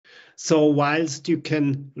So whilst you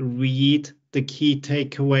can read the key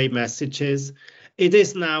takeaway messages, it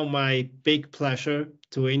is now my big pleasure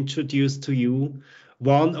to introduce to you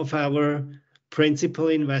one of our principal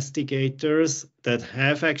investigators that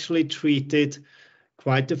have actually treated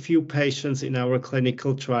quite a few patients in our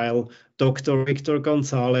clinical trial, Dr. Victor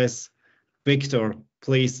Gonzalez. Victor,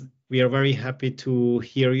 please, we are very happy to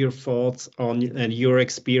hear your thoughts on and your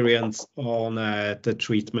experience on the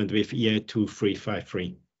treatment with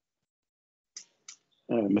EA2353.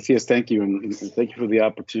 Matthias, thank you, and thank you for the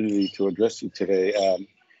opportunity to address you today.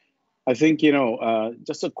 I think,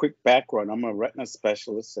 just a quick background. I'm a retina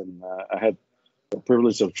specialist, and I had the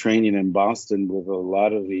privilege of training in Boston with a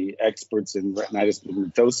lot of the experts in retinitis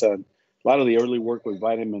pigmentosa, and a lot of the early work with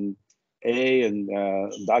vitamin A, and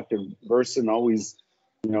Dr. Burson always,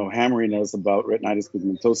 hammering us about retinitis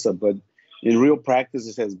pigmentosa. But in real practice,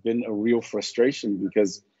 it has been a real frustration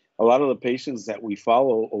because a lot of the patients that we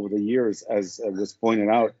follow over the years, as was pointed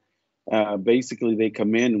out, basically they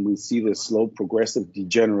come in and we see the slow progressive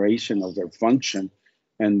degeneration of their function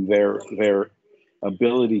and their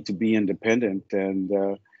ability to be independent. And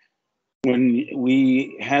when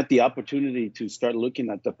we had the opportunity to start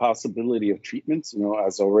looking at the possibility of treatments,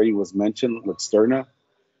 as already was mentioned, Luxturna,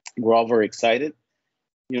 we're all very excited.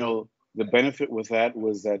 The benefit with that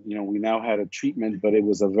was that, we now had a treatment, but it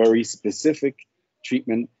was a very specific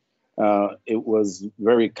treatment. It was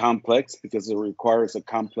very complex because it requires a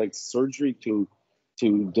complex surgery to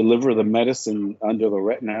deliver the medicine under the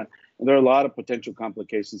retina. And there are a lot of potential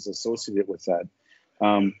complications associated with that.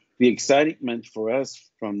 The excitement for us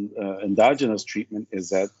from endogenous treatment is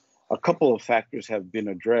that a couple of factors have been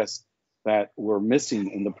addressed that were missing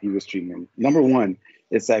in the previous treatment. Number one,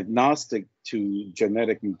 it's agnostic to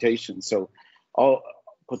genetic mutation. So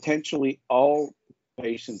potentially all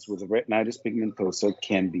patients with retinitis pigmentosa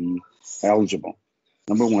can be eligible.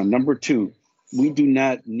 Number one. Number two, we do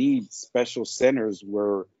not need special centers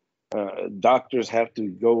where doctors have to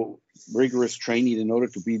go rigorous training in order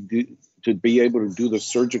to be able to do the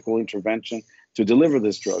surgical intervention to deliver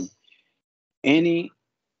this drug. Any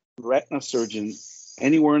retina surgeon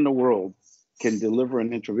anywhere in the world can deliver an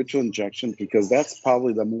intravitreal injection because that's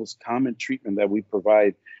probably the most common treatment that we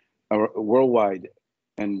provide worldwide.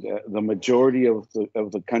 And the majority of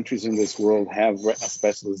the countries in this world have retina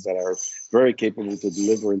specialists that are very capable to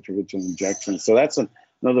deliver intravitreal injections. So that's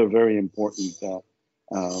another very important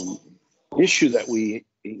issue that we,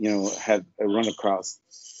 have run across.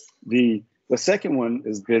 The second one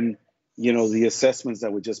has been, the assessments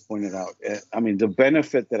that we just pointed out. I mean, the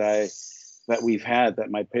benefit that we've had,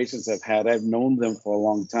 that my patients have had, I've known them for a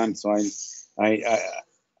long time. So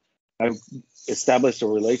I've established a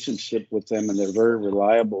relationship with them, and they're very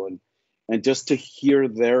reliable. And just to hear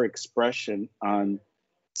their expression on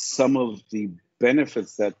some of the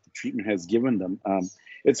benefits that the treatment has given them,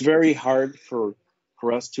 it's very hard for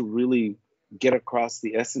us to really get across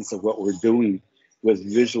the essence of what we're doing with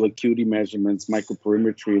visual acuity measurements,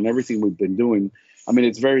 microperimetry, and everything we've been doing. I mean,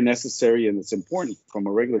 it's very necessary and it's important from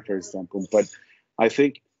a regulatory standpoint. But I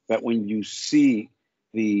think that when you see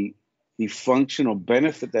the functional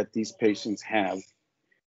benefit that these patients have,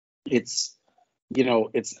 it's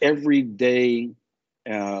everyday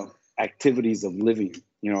activities of living.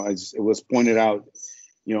 As it was pointed out,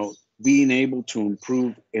 being able to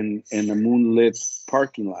improve in a moonlit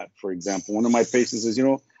parking lot, for example. One of my patients says,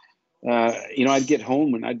 I'd get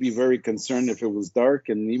home and I'd be very concerned if it was dark,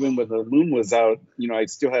 and even when the moon was out, I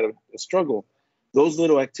still had a struggle. Those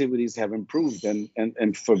little activities have improved,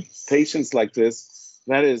 and for patients like this,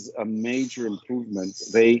 that is a major improvement.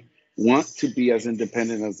 They want to be as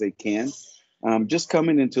independent as they can. Just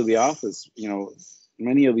coming into the office,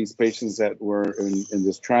 many of these patients that were in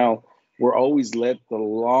this trial were always led the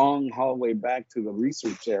long hallway back to the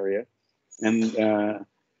research area. And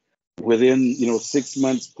within, 6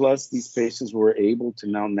 months plus, these patients were able to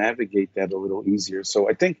now navigate that a little easier. So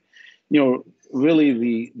I think,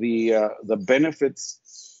 really the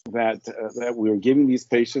benefits that we're giving these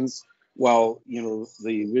patients, while,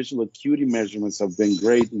 the visual acuity measurements have been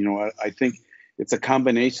great, I think it's a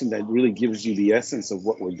combination that really gives you the essence of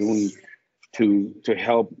what we're doing to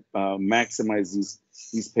help maximize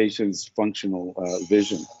these patients' functional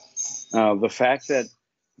vision. The fact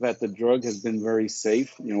that the drug has been very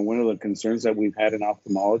safe, one of the concerns that we've had in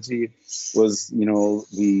ophthalmology was,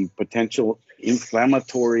 the potential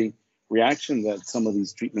inflammatory reaction that some of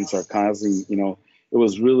these treatments are causing. It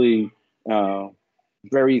was really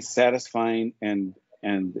very satisfying and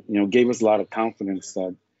gave us a lot of confidence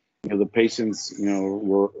that the patients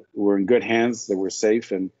were in good hands, they were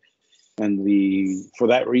safe, and for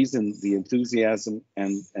that reason the enthusiasm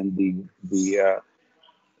and the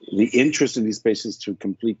the interest in these patients to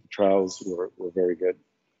complete the trials were very good.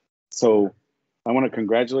 So I want to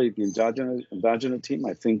congratulate the Endogena team.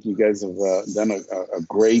 I think you guys have done a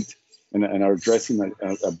great and are addressing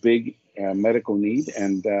a big medical need.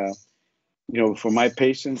 And, for my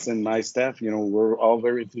patients and my staff, we're all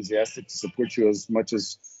very enthusiastic to support you as much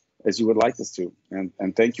as you would like us to.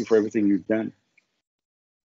 And thank you for everything you've done.